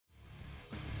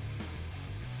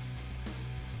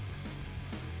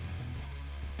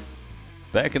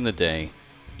Back in the day,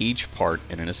 each part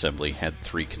in an assembly had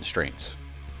 3 constraints.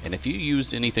 And if you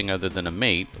used anything other than a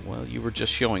mate, well, you were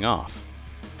just showing off.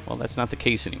 Well, that's not the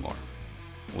case anymore.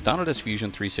 With Autodesk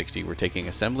Fusion 360, we're taking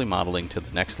assembly modeling to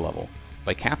the next level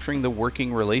by capturing the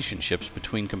working relationships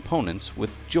between components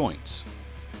with joints.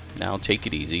 Now take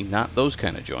it easy, not those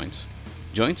kind of joints.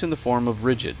 Joints in the form of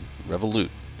rigid,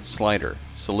 revolute, slider,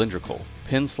 cylindrical,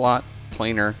 pin slot,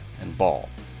 planar, and ball.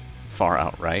 Far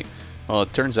out, right? Well,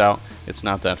 it turns out it's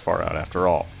not that far out after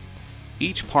all.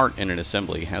 Each part in an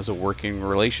assembly has a working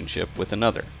relationship with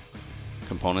another.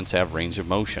 Components have range of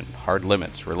motion, hard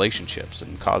limits, relationships,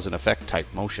 and cause and effect type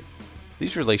motion.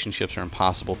 These relationships are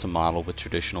impossible to model with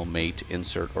traditional mate,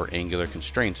 insert, or angular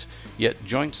constraints, yet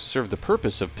joints serve the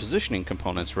purpose of positioning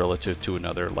components relative to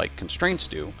another like constraints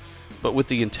do, but with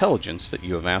the intelligence that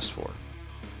you have asked for.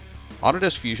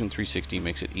 Autodesk Fusion 360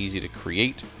 makes it easy to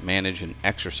create, manage, and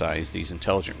exercise these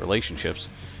intelligent relationships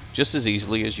just as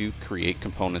easily as you create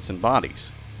components and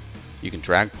bodies. You can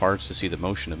drag parts to see the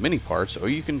motion of many parts, or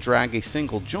you can drag a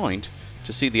single joint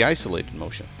to see the isolated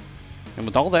motion. And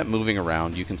with all that moving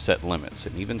around, you can set limits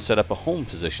and even set up a home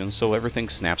position so everything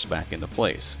snaps back into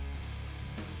place.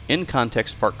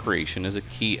 In-context part creation is a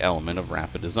key element of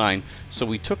rapid design, so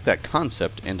we took that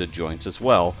concept into joints as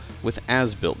well with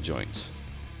as-built joints.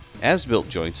 As-built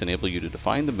joints enable you to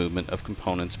define the movement of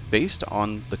components based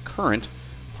on the current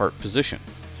part position,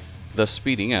 thus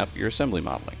speeding up your assembly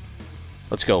modeling.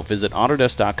 Let's go visit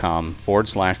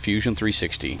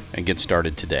autodesk.com/fusion360 and get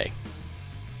started today.